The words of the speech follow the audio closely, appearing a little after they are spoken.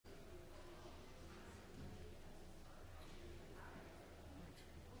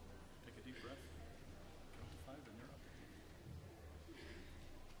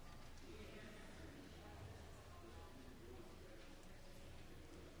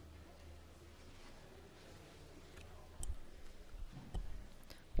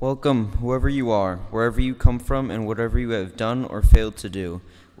Welcome, whoever you are, wherever you come from, and whatever you have done or failed to do.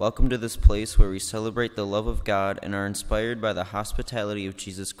 Welcome to this place where we celebrate the love of God and are inspired by the hospitality of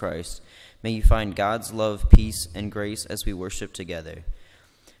Jesus Christ. May you find God's love, peace, and grace as we worship together.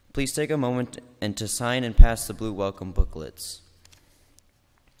 Please take a moment and to sign and pass the blue welcome booklets.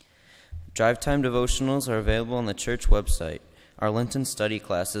 Drive time devotionals are available on the church website. Our Lenten study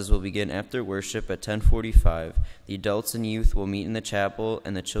classes will begin after worship at 10:45. The adults and youth will meet in the chapel,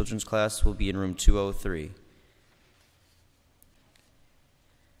 and the children's class will be in room 203.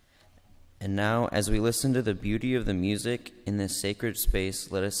 And now, as we listen to the beauty of the music in this sacred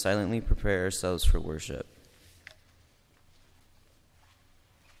space, let us silently prepare ourselves for worship.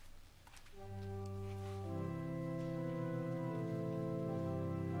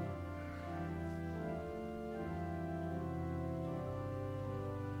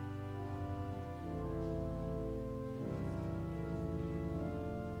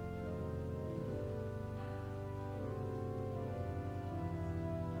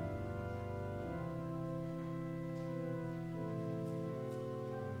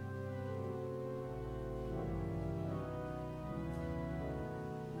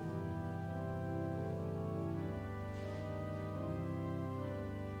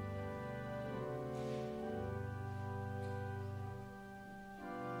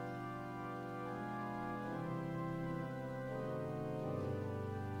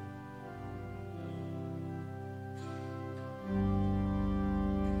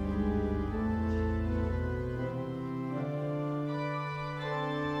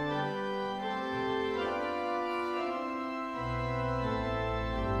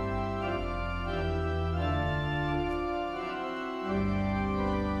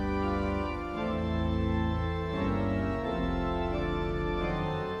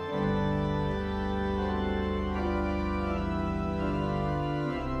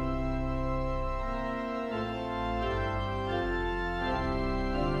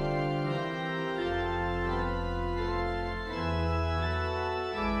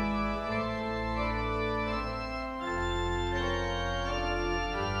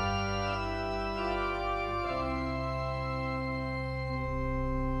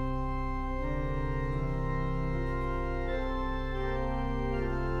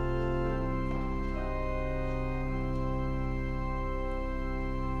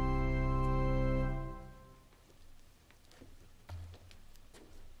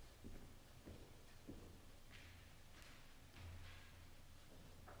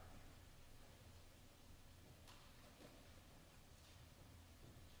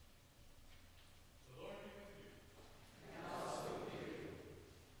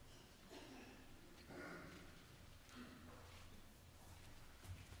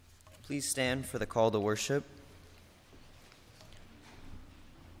 Please stand for the call to worship.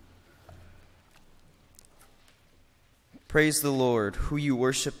 Praise the Lord, who you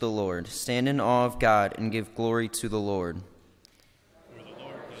worship the Lord. Stand in awe of God and give glory to the Lord. For the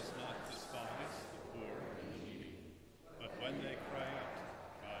Lord does not despise the poor and the needy, but when they cry out,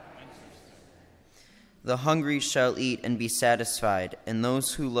 God answers them. The hungry shall eat and be satisfied, and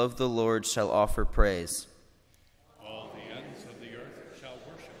those who love the Lord shall offer praise. All the ends of the earth shall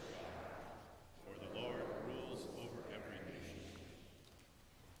worship God, for the Lord rules over every nation.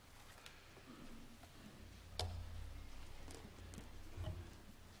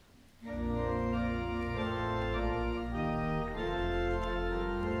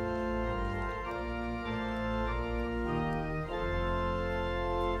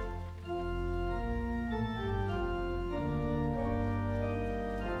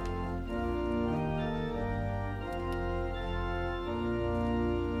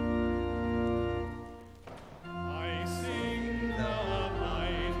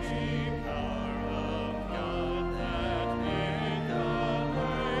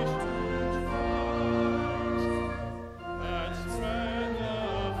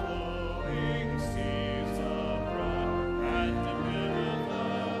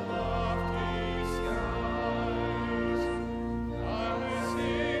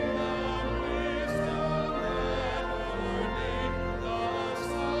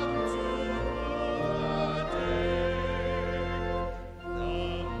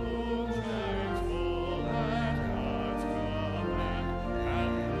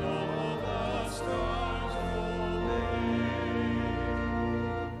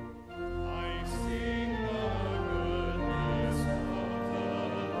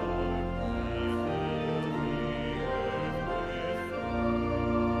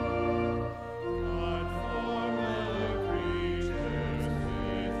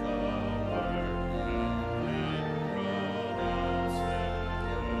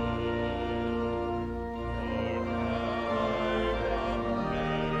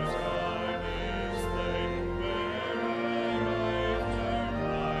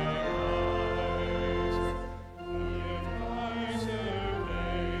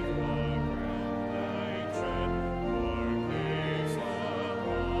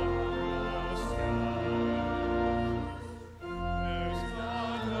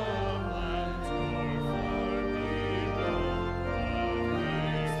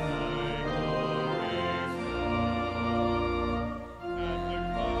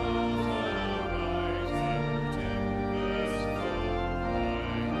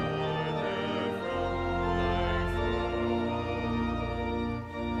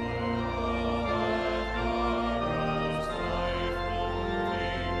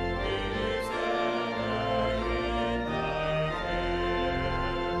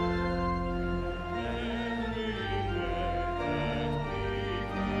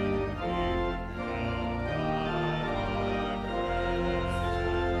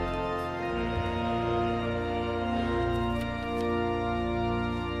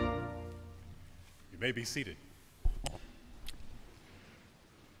 may be seated.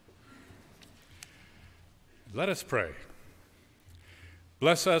 Let us pray.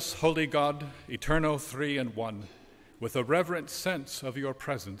 Bless us, holy God, eternal, three and one, with a reverent sense of your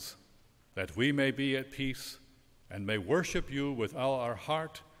presence, that we may be at peace and may worship you with all our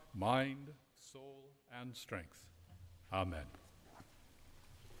heart, mind, soul, and strength. Amen.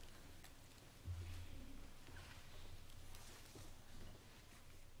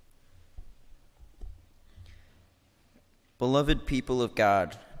 Beloved people of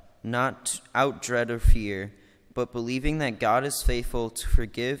God, not out dread or fear, but believing that God is faithful to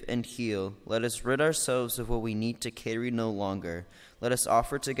forgive and heal, let us rid ourselves of what we need to carry no longer. Let us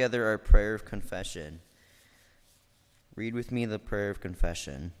offer together our prayer of confession. Read with me the prayer of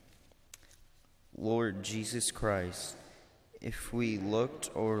confession. Lord Jesus Christ, if we looked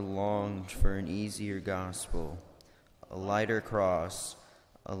or longed for an easier gospel, a lighter cross,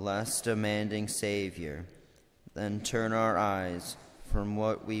 a less demanding Savior, then turn our eyes from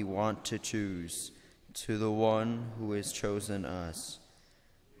what we want to choose to the one who has chosen us.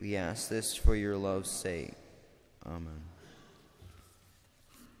 We ask this for your love's sake. Amen.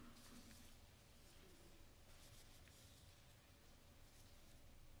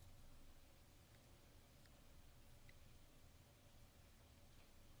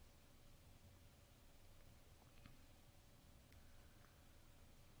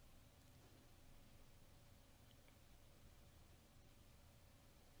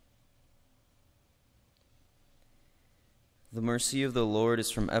 The mercy of the Lord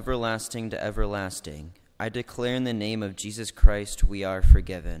is from everlasting to everlasting. I declare in the name of Jesus Christ we are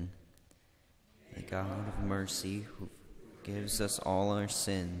forgiven. The God of mercy, who gives us all our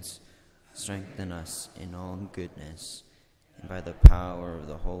sins, strengthen us in all goodness, and by the power of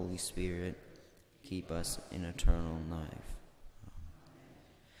the Holy Spirit, keep us in eternal life.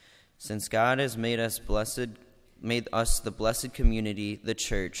 Since God has made us the blessed community, the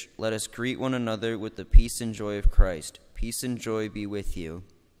church, let us greet one another with the peace and joy of Christ. Peace and joy be with you.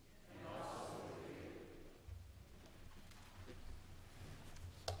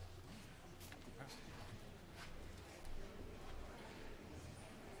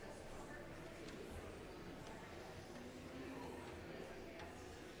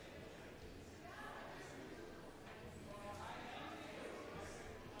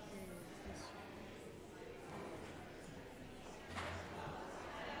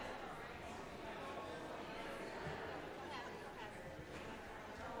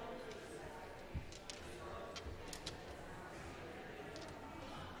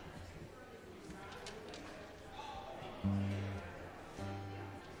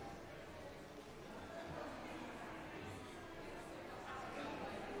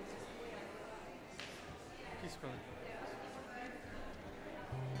 Peace, brother.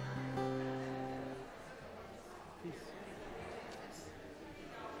 Peace.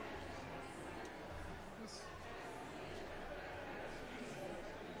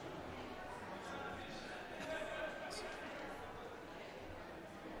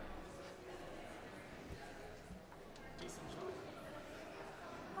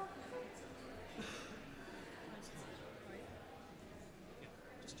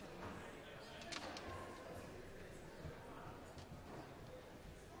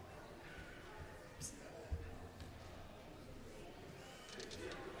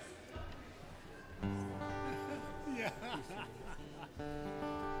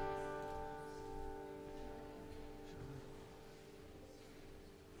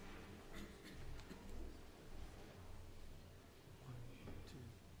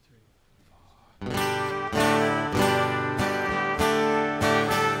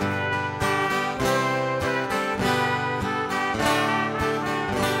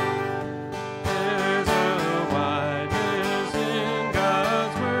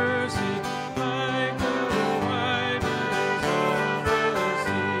 Like the white as all the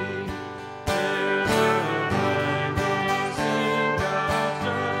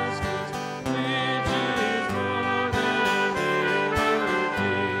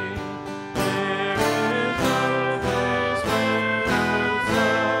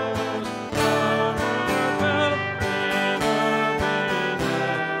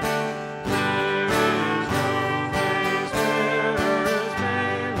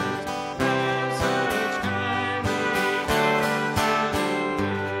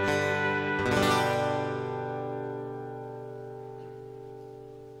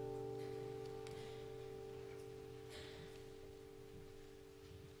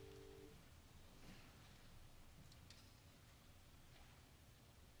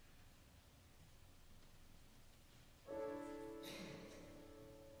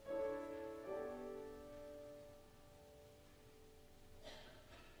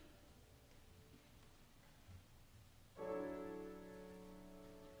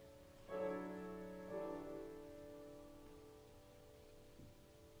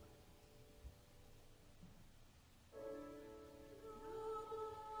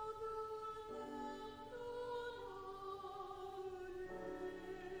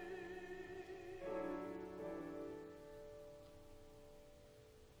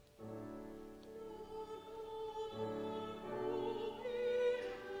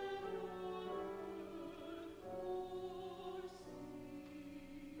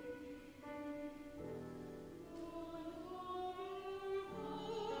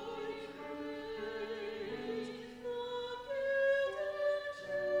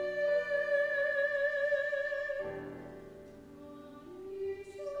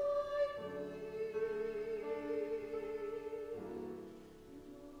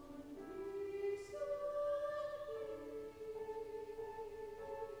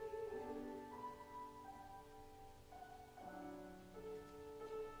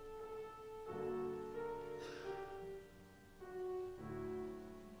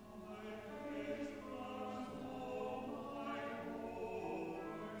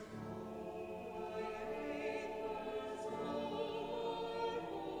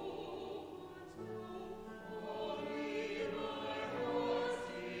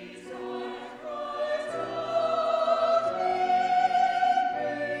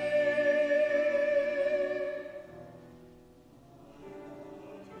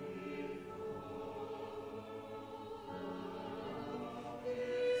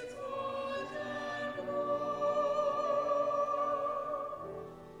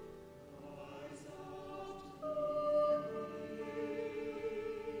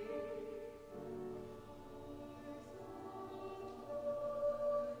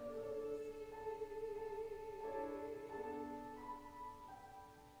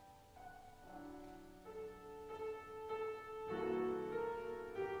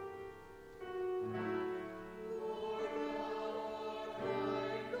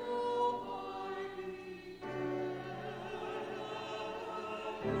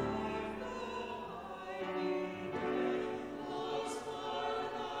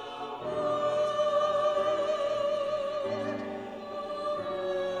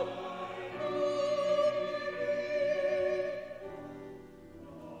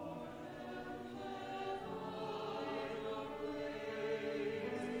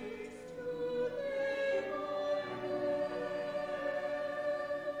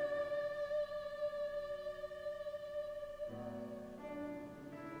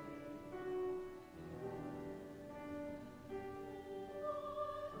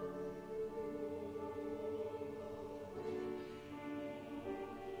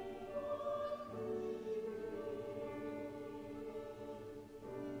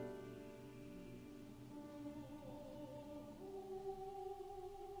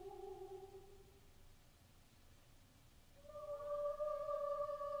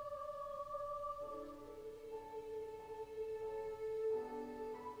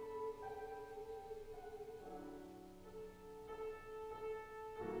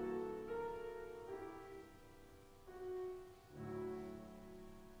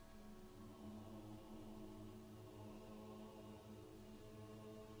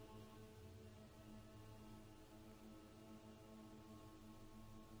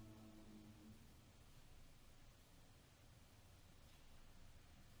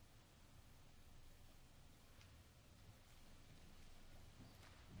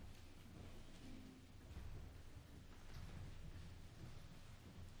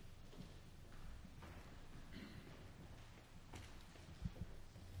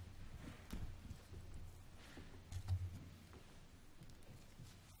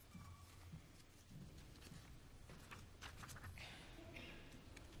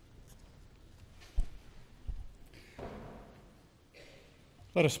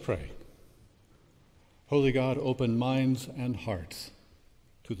Let us pray. Holy God, open minds and hearts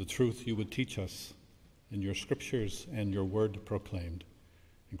to the truth you would teach us in your scriptures and your word proclaimed.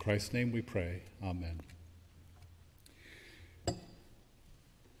 In Christ's name we pray. Amen.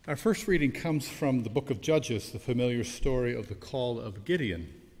 Our first reading comes from the book of Judges, the familiar story of the call of Gideon.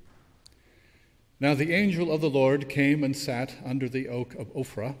 Now the angel of the Lord came and sat under the oak of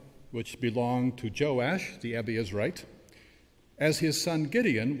Ophrah, which belonged to Joash the Abiezrite, as his son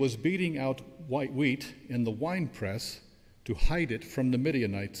Gideon was beating out white wheat in the winepress to hide it from the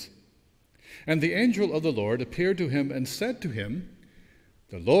Midianites. And the angel of the Lord appeared to him and said to him,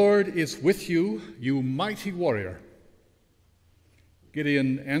 "The Lord is with you, you mighty warrior."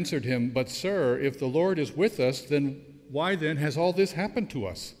 Gideon answered him, "But sir, if the Lord is with us, then why then has all this happened to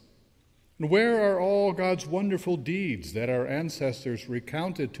us? And where are all God's wonderful deeds that our ancestors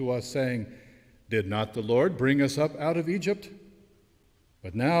recounted to us, saying, 'Did not the Lord bring us up out of Egypt?'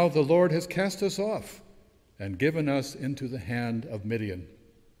 But now the Lord has cast us off and given us into the hand of Midian."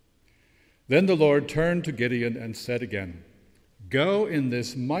 Then the Lord turned to Gideon and said again, "Go in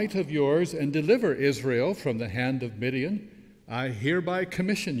this might of yours and deliver Israel from the hand of Midian. I hereby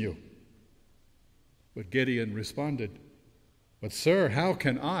commission you." But Gideon responded, "But sir, how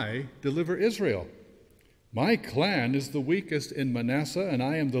can I deliver Israel? My clan is the weakest in Manasseh, and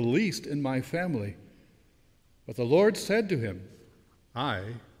I am the least in my family." But the Lord said to him,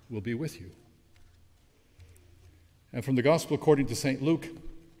 "I will be with you." And from the Gospel according to St. Luke,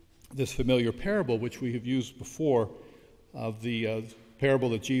 this familiar parable, which we have used before, of the parable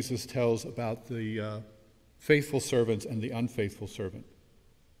that Jesus tells about the faithful servants and the unfaithful servant.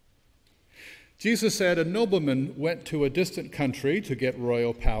 Jesus said, "A nobleman went to a distant country to get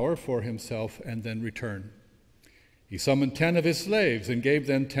royal power for himself and then return. He summoned 10 of his slaves and gave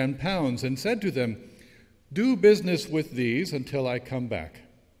them 10 pounds and said to them, 'Do business with these until I come back.'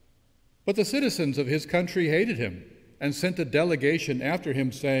 But the citizens of his country hated him and sent a delegation after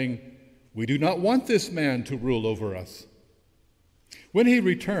him saying, 'We do not want this man to rule over us.' When he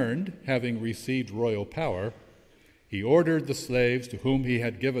returned, having received royal power, he ordered the slaves to whom he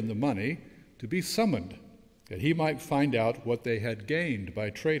had given the money to be summoned, that he might find out what they had gained by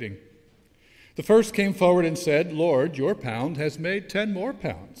trading. The first came forward and said, 'Lord, your pound has made 10 more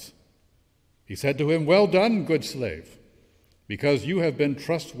pounds.' He said to him, 'Well done, good slave. Because you have been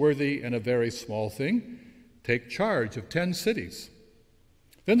trustworthy in a very small thing, take charge of 10 cities.'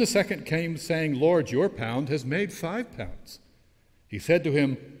 Then the second came, saying, 'Lord, your pound has made 5 pounds.' He said to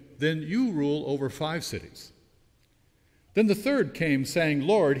him, 'Then you rule over 5 cities.' Then the third came, saying,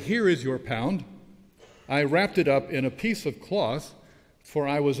 'Lord, here is your pound. I wrapped it up in a piece of cloth, for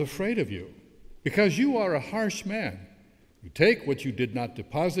I was afraid of you, because you are a harsh man. You take what you did not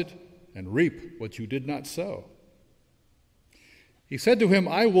deposit and reap what you did not sow.' He said to him,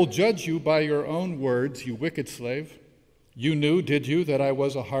 'I will judge you by your own words, you wicked slave. You knew, did you, that I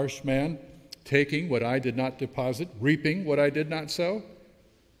was a harsh man, taking what I did not deposit, reaping what I did not sow?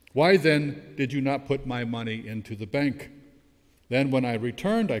 Why then did you not put my money into the bank? Then when I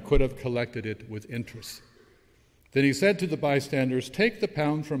returned, I could have collected it with interest.' Then he said to the bystanders, 'Take the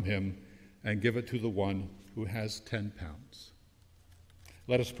pound from him and give it to the one who has 10 pounds.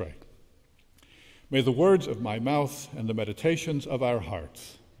 Let us pray. May the words of my mouth and the meditations of our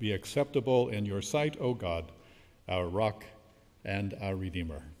hearts be acceptable in your sight, O God, our rock and our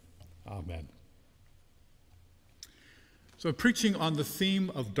Redeemer. Amen. So, preaching on the theme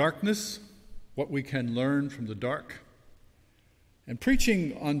of darkness, what we can learn from the dark. And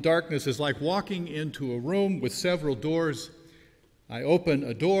preaching on darkness is like walking into a room with several doors. I open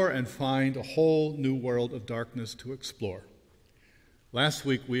a door and find a whole new world of darkness to explore. Last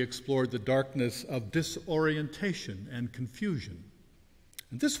week we explored the darkness of disorientation and confusion.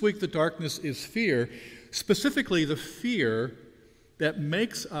 And this week the darkness is fear, specifically the fear that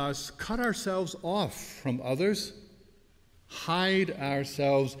makes us cut ourselves off from others, hide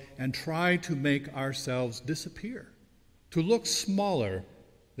ourselves, and try to make ourselves disappear, to look smaller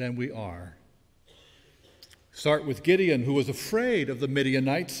than we are. Start with Gideon, who was afraid of the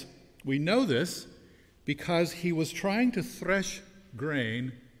Midianites. We know this because he was trying to thresh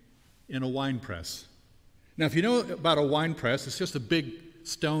grain in a wine press. Now, if you know about a wine press, it's just a big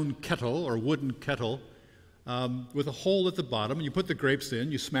stone kettle or wooden kettle with a hole at the bottom. You put the grapes in,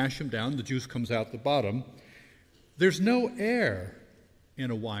 you smash them down, the juice comes out the bottom. There's no air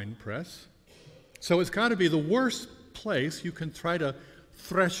in a wine press, so it's got to be the worst place you can try to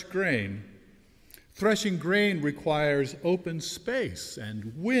thresh grain. Threshing grain requires open space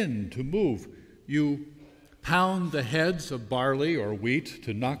and wind to move. You pound the heads of barley or wheat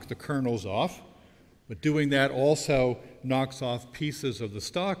to knock the kernels off, but doing that also knocks off pieces of the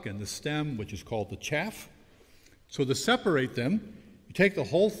stalk and the stem, which is called the chaff. So to separate them, you take the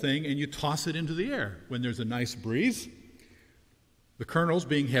whole thing and you toss it into the air. When there's a nice breeze, the kernels,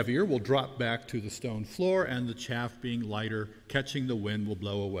 being heavier, will drop back to the stone floor, and the chaff, being lighter, catching the wind, will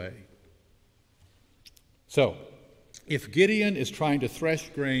blow away. So, if Gideon is trying to thresh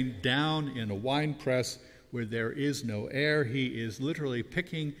grain down in a wine press where there is no air, he is literally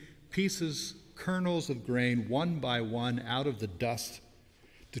picking pieces, kernels of grain, one by one, out of the dust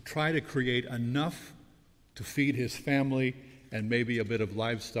to try to create enough to feed his family and maybe a bit of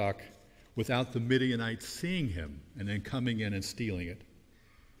livestock without the Midianites seeing him and then coming in and stealing it.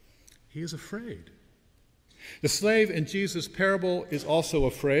 He is afraid. The slave in Jesus' parable is also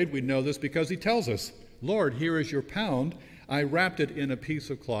afraid. We know this because he tells us, "Lord, here is your pound. I wrapped it in a piece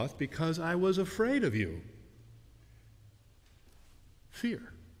of cloth because I was afraid of you."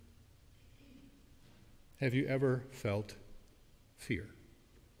 Fear. Have you ever felt fear?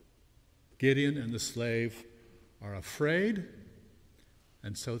 Gideon and the slave are afraid,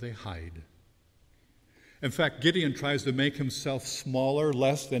 and so they hide. In fact, Gideon tries to make himself smaller,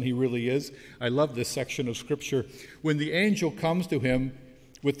 less than he really is. I love this section of Scripture. When the angel comes to him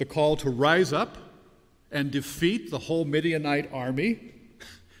with the call to rise up and defeat the whole Midianite army,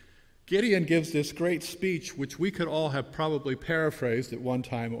 Gideon gives this great speech, which we could all have probably paraphrased at one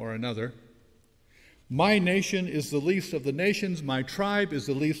time or another. "My nation is the least of the nations, my tribe is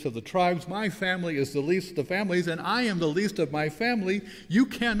the least of the tribes, my family is the least of the families, and I am the least of my family. You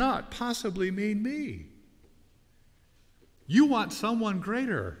cannot possibly mean me. You want someone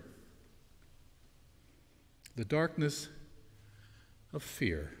greater." The darkness of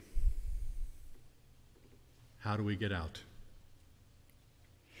fear. How do we get out?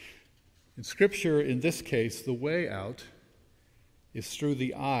 In Scripture, in this case, the way out is through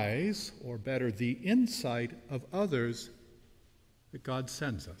the eyes, or better, the insight of others that God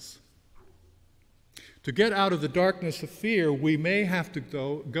sends us. To get out of the darkness of fear, we may have to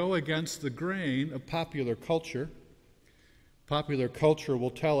go against the grain of popular culture. Popular culture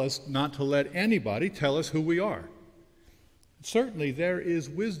will tell us not to let anybody tell us who we are. Certainly there is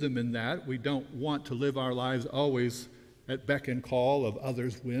wisdom in that. We don't want to live our lives always at beck and call of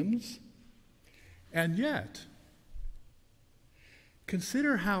others' whims. And yet,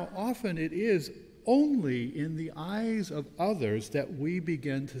 consider how often it is only in the eyes of others that we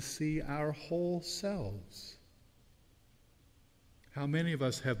begin to see our whole selves. How many of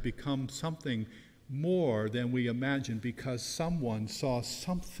us have become something more than we imagined because someone saw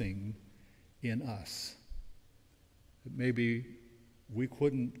something in us that maybe we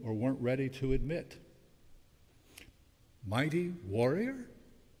couldn't or weren't ready to admit? Mighty warrior?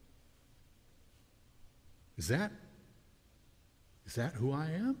 Is that who I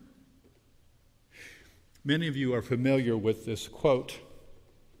am? Many of you are familiar with this quote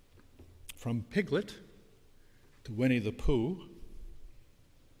from Piglet to Winnie the Pooh.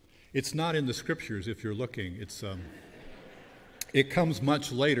 It's not in the Scriptures if you're looking. It comes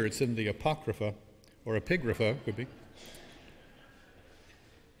much later. It's in the Apocrypha, or Epigrapha, could be.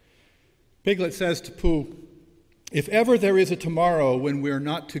 Piglet says to Pooh, "If ever there is a tomorrow when we're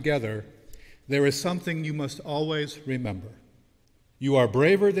not together, there is something you must always remember. You are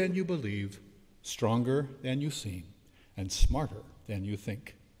braver than you believe, stronger than you seem, and smarter than you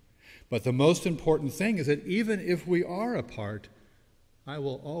think. But the most important thing is that even if we are apart, I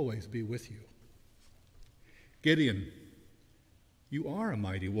will always be with you." Gideon, you are a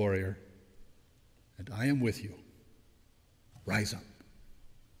mighty warrior, and I am with you. Rise up.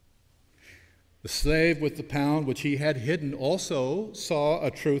 The slave with the pound which he had hidden also saw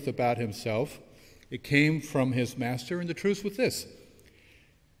a truth about himself. It came from his master, and the truth was this: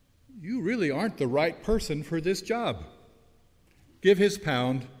 you really aren't the right person for this job. Give his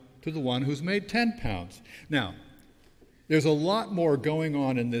pound to the one who's made 10 pounds. Now, there's a lot more going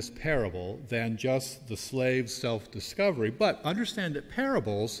on in this parable than just the slave's self-discovery, but understand that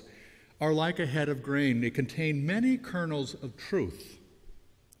parables are like a head of grain. They contain many kernels of truth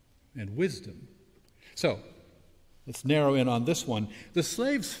and wisdom. So, let's narrow in on this one. The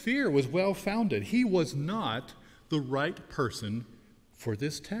slave's fear was well-founded. He was not the right person for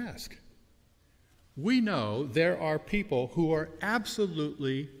this task. We know there are people who are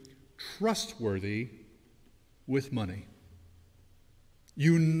absolutely trustworthy with money.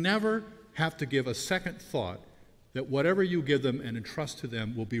 You never have to give a second thought that whatever you give them and entrust to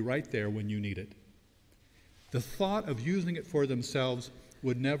them will be right there when you need it. The thought of using it for themselves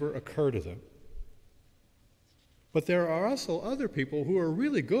would never occur to them. But there are also other people who are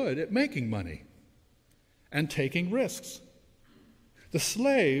really good at making money and taking risks. The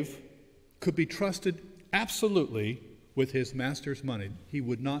slave could be trusted absolutely with his master's money. He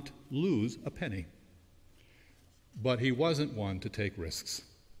would not lose a penny. But he wasn't one to take risks.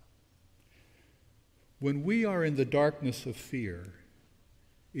 When we are in the darkness of fear,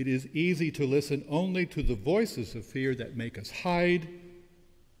 it is easy to listen only to the voices of fear that make us hide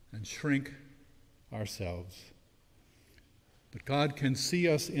and shrink ourselves. But God can see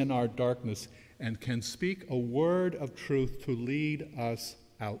us in our darkness and can speak a word of truth to lead us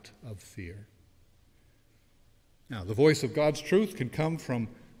out of fear. Now, the voice of God's truth can come from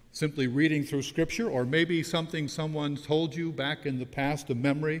simply reading through Scripture, or maybe something someone told you back in the past, a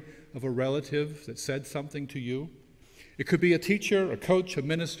memory of a relative that said something to you. It could be a teacher, a coach, a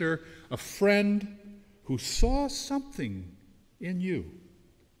minister, a friend who saw something in you.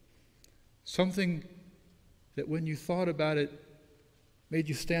 Something that when you thought about it made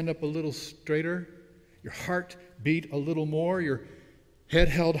you stand up a little straighter, your heart beat a little more, your head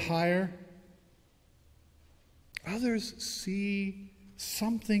held higher. Others see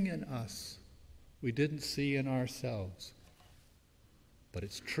something in us we didn't see in ourselves, but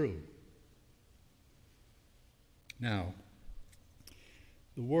it's true. Now,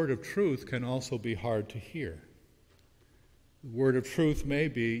 the word of truth can also be hard to hear. The word of truth may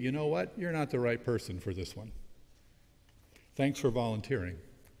be, you know what, you're not the right person for this one. Thanks for volunteering,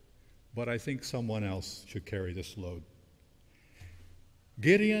 but I think someone else should carry this load.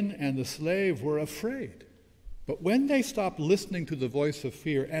 Gideon and the slave were afraid, but when they stopped listening to the voice of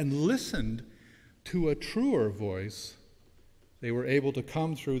fear and listened to a truer voice, they were able to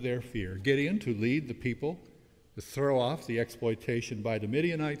come through their fear. Gideon to lead the people, to throw off the exploitation by the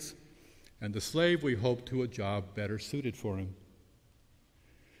Midianites, and the slave, we hope, to a job better suited for him.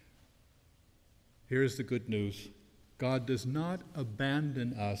 Here's the good news. God does not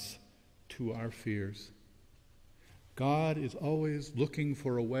abandon us to our fears. God is always looking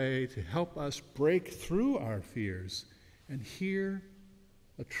for a way to help us break through our fears and hear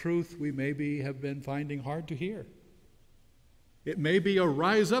a truth we maybe have been finding hard to hear. It may be a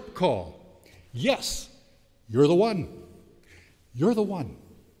rise-up call. Yes, you're the one. You're the one.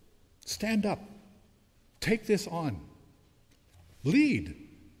 Stand up. Take this on. Lead.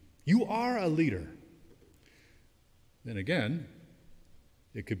 You are a leader. Then again,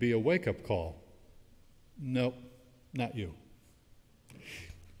 it could be a wake-up call. Nope, not you.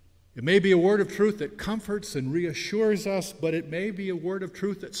 It may be a word of truth that comforts and reassures us, but it may be a word of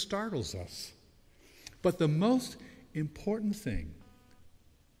truth that startles us. But the most important thing,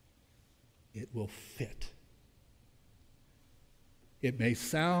 it will fit. It may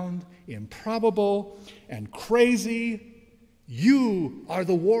sound improbable and crazy. You are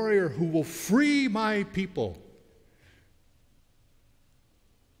the warrior who will free my people.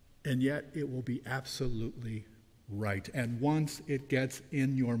 And yet it will be absolutely right. And once it gets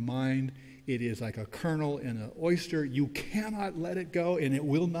in your mind, it is like a kernel in an oyster. You cannot let it go, and it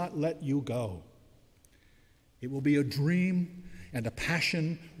will not let you go. It will be a dream and a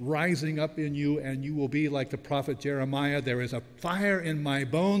passion rising up in you, and you will be like the prophet Jeremiah, there is a fire in my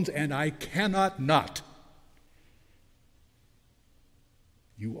bones, and I cannot not.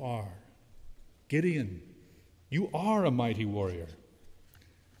 You are. Gideon, you are a mighty warrior.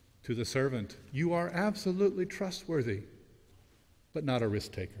 To the servant, you are absolutely trustworthy, but not a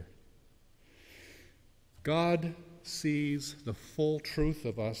risk taker. God sees the full truth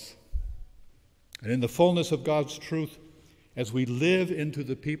of us, and in the fullness of God's truth, as we live into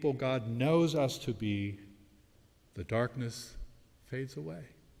the people God knows us to be, the darkness fades away.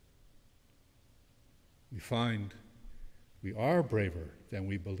 We find we are braver than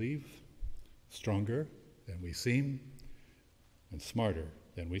we believe, stronger than we seem, and smarter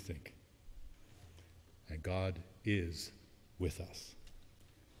than we think. And God is with us.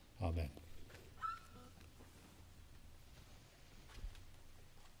 Amen.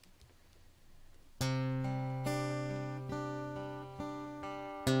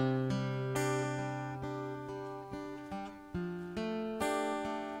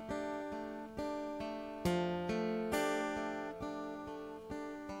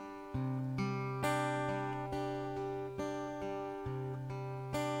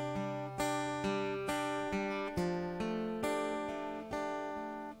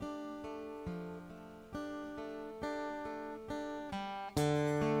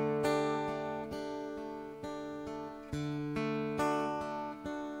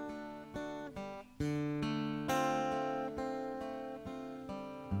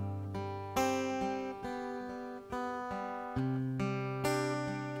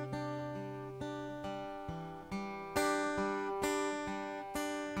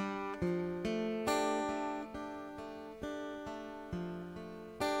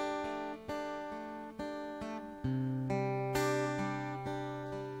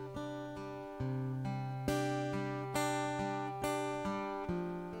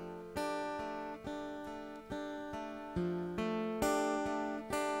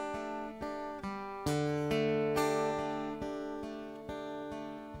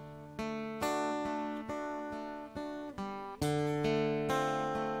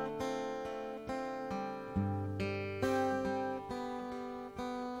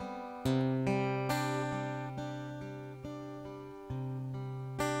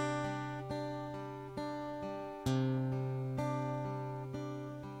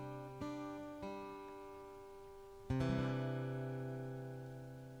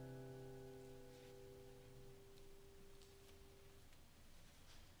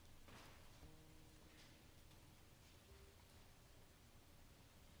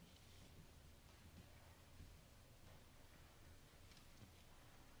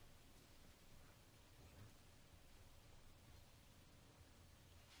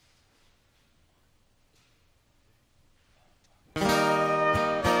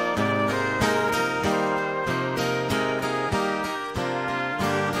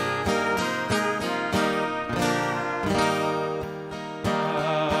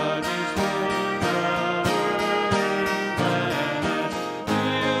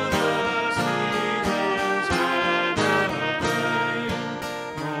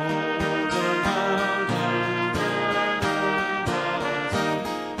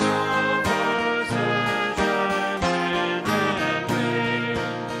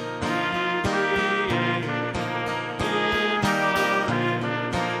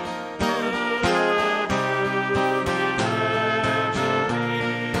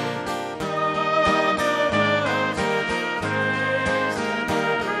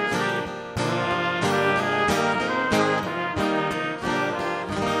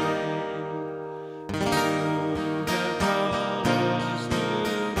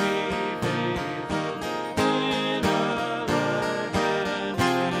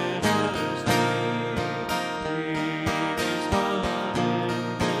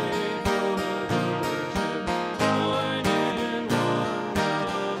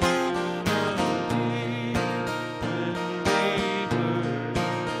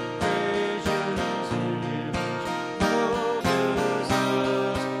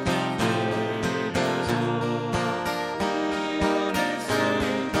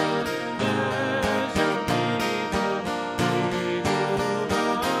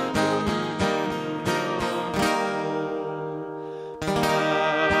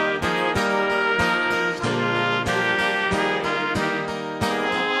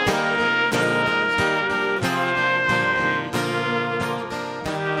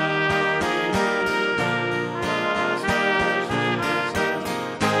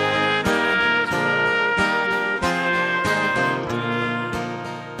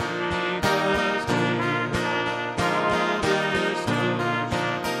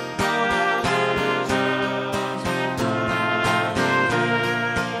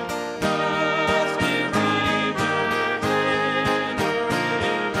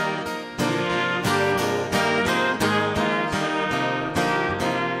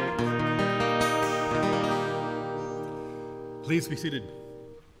 Please be seated.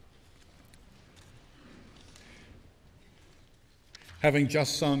 Having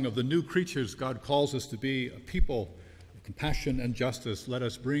just sung of the new creatures God calls us to be, a people of compassion and justice, let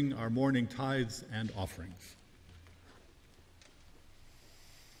us bring our morning tithes and offerings.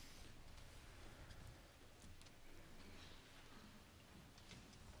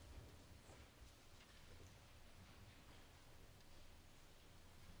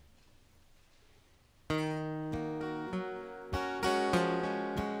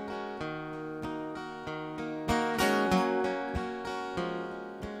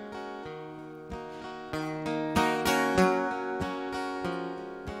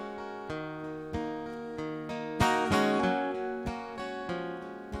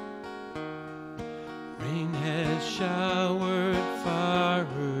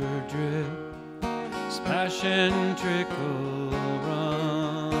 And trickle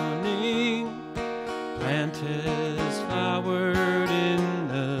running, plant has flowered in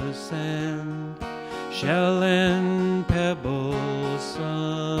the sand, shell and pebble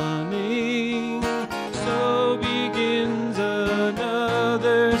sunning. So begins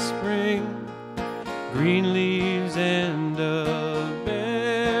another spring, green leaves and of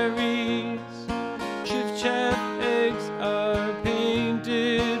berries, chiff-chaff eggs are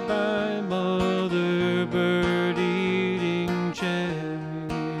painted by mother bird eating cherries.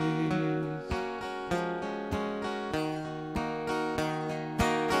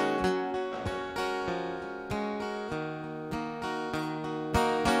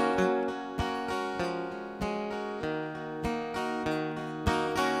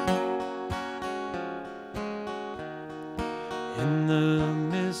 In the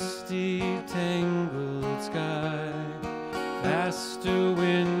misty tangled sky, fast a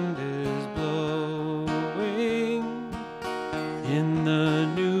wind is blowing. In the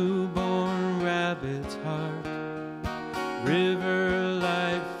newborn rabbit's heart, river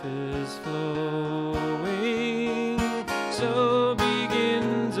life is flowing. So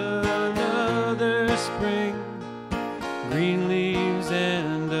begins another spring, green leaves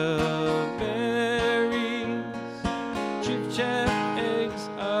and of berries, chiff-chaff eggs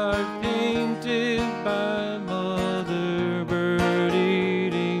are painted by mother bird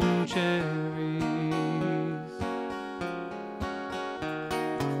eating cherries.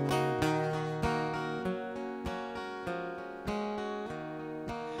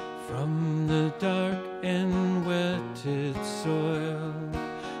 From the dark and wetted soil,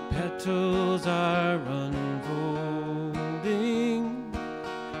 petals are unfolding.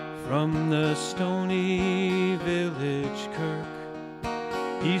 From the stony village kirk,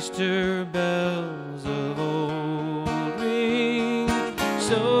 Easter bells of old ring.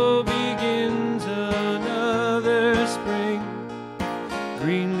 So begins another spring,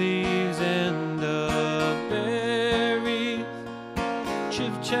 green leaves and of berries,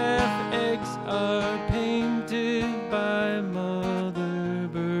 chiff-chaff eggs are painted by mother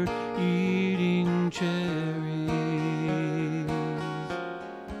bird eating cherries.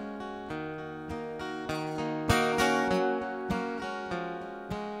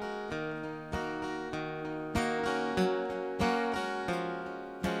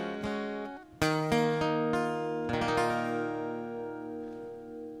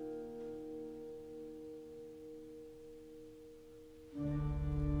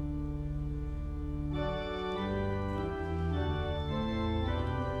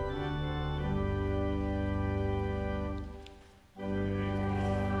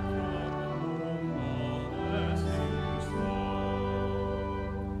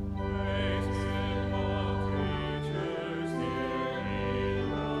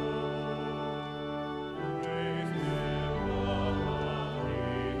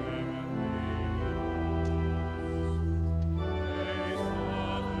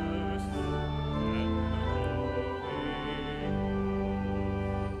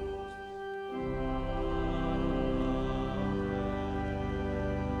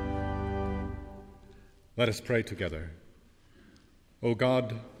 Let us pray together. O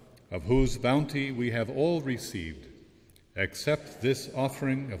God, of whose bounty we have all received, accept this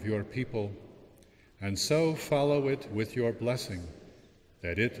offering of your people, and so follow it with your blessing,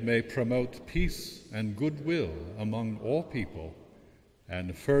 that it may promote peace and goodwill among all people,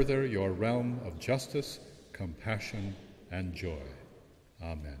 and further your realm of justice, compassion, and joy.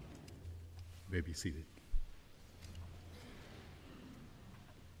 Amen. You may be seated.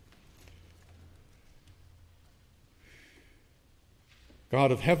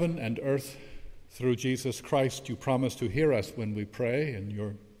 God of heaven and earth, through Jesus Christ, you promise to hear us when we pray in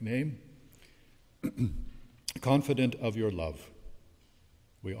your name. Confident of your love,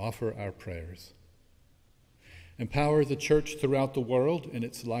 we offer our prayers. Empower the church throughout the world in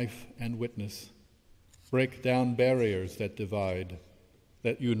its life and witness. Break down barriers that divide,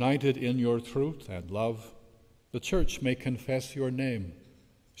 that united in your truth and love, the church may confess your name,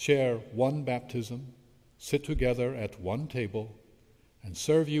 share one baptism, sit together at one table, and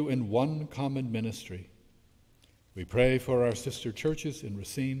serve you in one common ministry. We pray for our sister churches in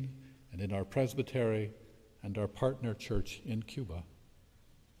Racine and in our presbytery and our partner church in Cuba.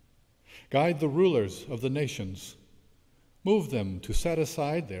 Guide the rulers of the nations. Move them to set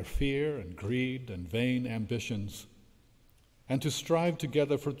aside their fear and greed and vain ambitions, and to strive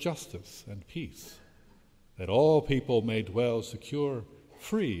together for justice and peace, that all people may dwell secure,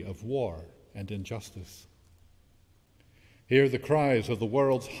 free of war and injustice. Hear the cries of the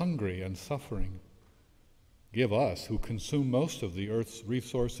world's hungry and suffering. Give us, who consume most of the earth's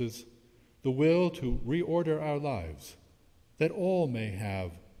resources, the will to reorder our lives, that all may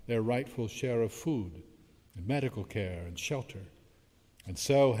have their rightful share of food and medical care and shelter, and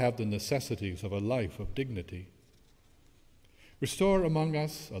so have the necessities of a life of dignity. Restore among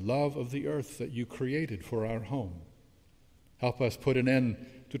us a love of the earth that you created for our home. Help us put an end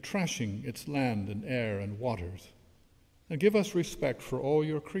to trashing its land and air and waters, and give us respect for all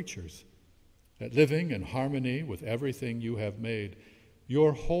your creatures, that living in harmony with everything you have made,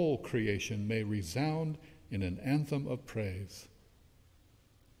 your whole creation may resound in an anthem of praise.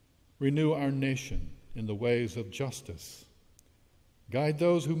 Renew our nation in the ways of justice. Guide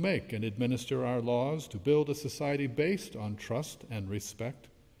those who make and administer our laws to build a society based on trust and respect.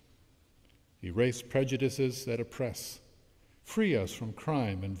 Erase prejudices that oppress. Free us from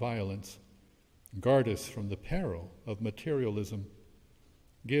crime and violence. Guard us from the peril of materialism.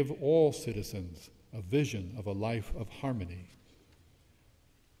 Give all citizens a vision of a life of harmony.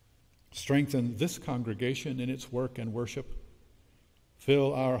 Strengthen this congregation in its work and worship.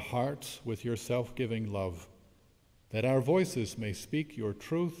 Fill our hearts with your self-giving love, that our voices may speak your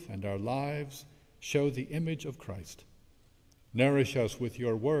truth and our lives show the image of Christ. Nourish us with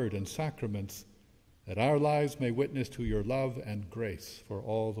your word and sacraments, that our lives may witness to your love and grace for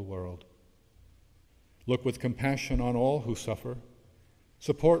all the world. Look with compassion on all who suffer.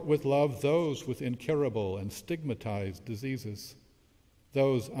 Support with love those with incurable and stigmatized diseases,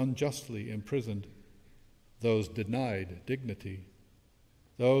 those unjustly imprisoned, those denied dignity,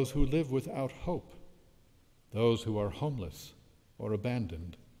 those who live without hope, those who are homeless or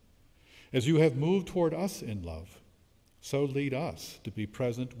abandoned. As you have moved toward us in love, so lead us to be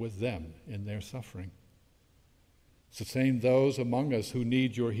present with them in their suffering. Sustain those among us who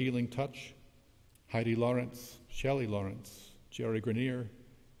need your healing touch: Heidi Lawrence, Shelley Lawrence, Jerry Grenier,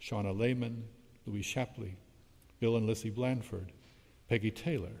 Shauna Lehman, Louis Shapley, Bill and Lissy Blanford, Peggy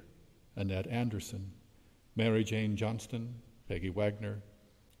Taylor, Annette Anderson, Mary Jane Johnston, Peggy Wagner,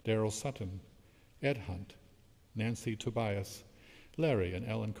 Daryl Sutton, Ed Hunt, Nancy Tobias, Larry and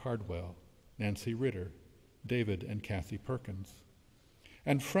Ellen Cardwell, Nancy Ritter, David and Kathy Perkins,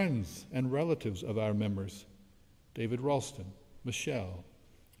 and friends and relatives of our members: David Ralston, Michelle,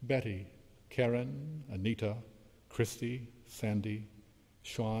 Betty, Karen, Anita, Christy, Sandy,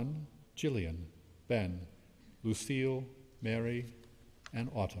 Sean, Jillian, Ben, Lucille, Mary, and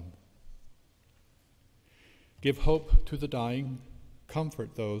Autumn. Give hope to the dying,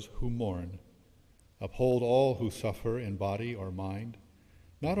 comfort those who mourn, uphold all who suffer in body or mind,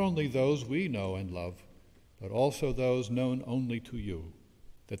 not only those we know and love, but also those known only to you,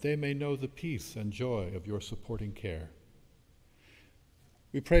 that they may know the peace and joy of your supporting care.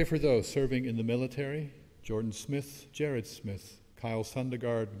 We pray for those serving in the military: Jordan Smith, Jared Smith, Kyle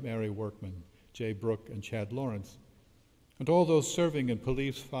Sundegaard, Mary Workman, Jay Brook, and Chad Lawrence, and all those serving in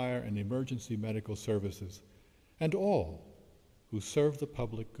police, fire, and emergency medical services, and all who serve the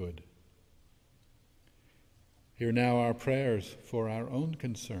public good. Hear now our prayers for our own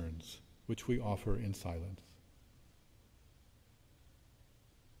concerns, which we offer in silence.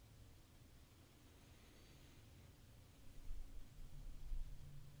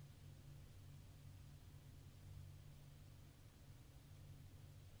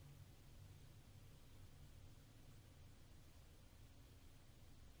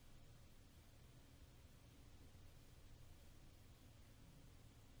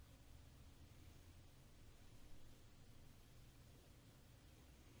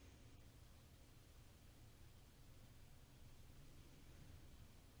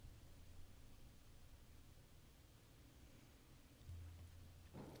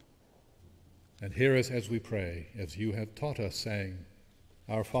 And hear us as we pray, as you have taught us, saying,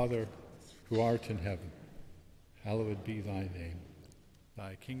 Our Father, who art in heaven, hallowed be thy name.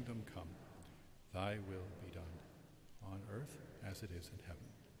 Thy kingdom come, thy will be done, on earth as it is in heaven.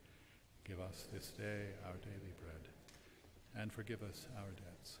 Give us this day our daily bread, and forgive us our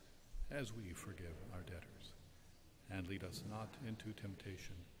debts, as we forgive our debtors. And lead us not into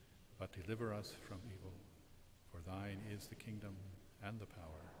temptation, but deliver us from evil. For thine is the kingdom, and the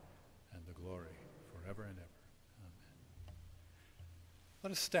power, and the glory, forever and ever. Amen.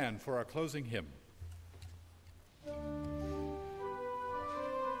 Let us stand for our closing hymn.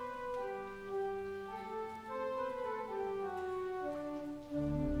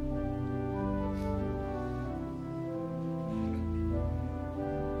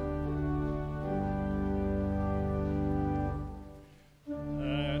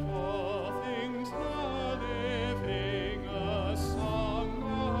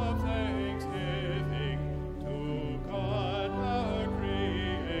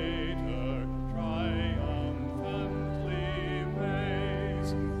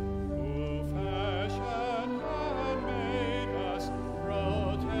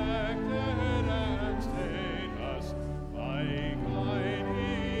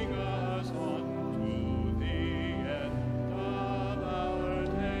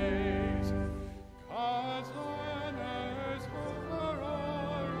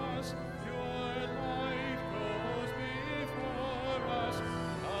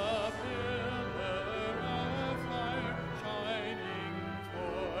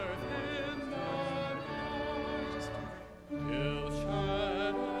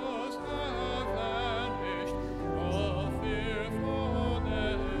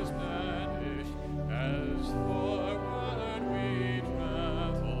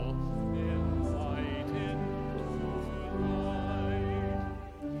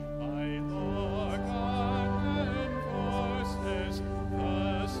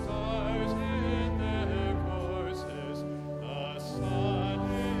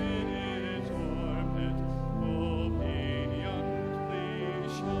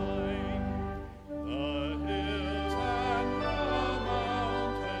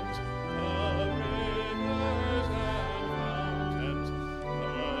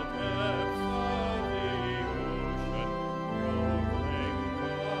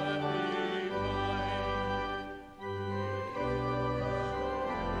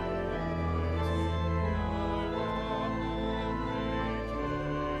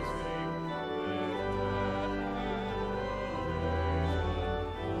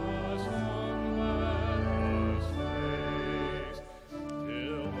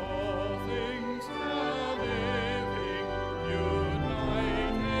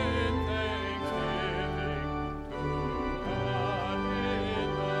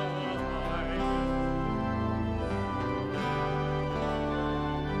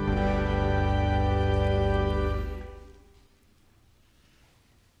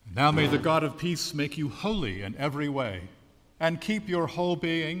 Now may the God of peace make you holy in every way, and keep your whole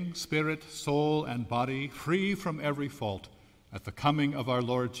being, spirit, soul, and body free from every fault at the coming of our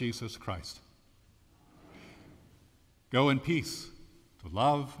Lord Jesus Christ. Go in peace to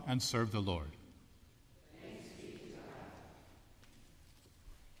love and serve the Lord.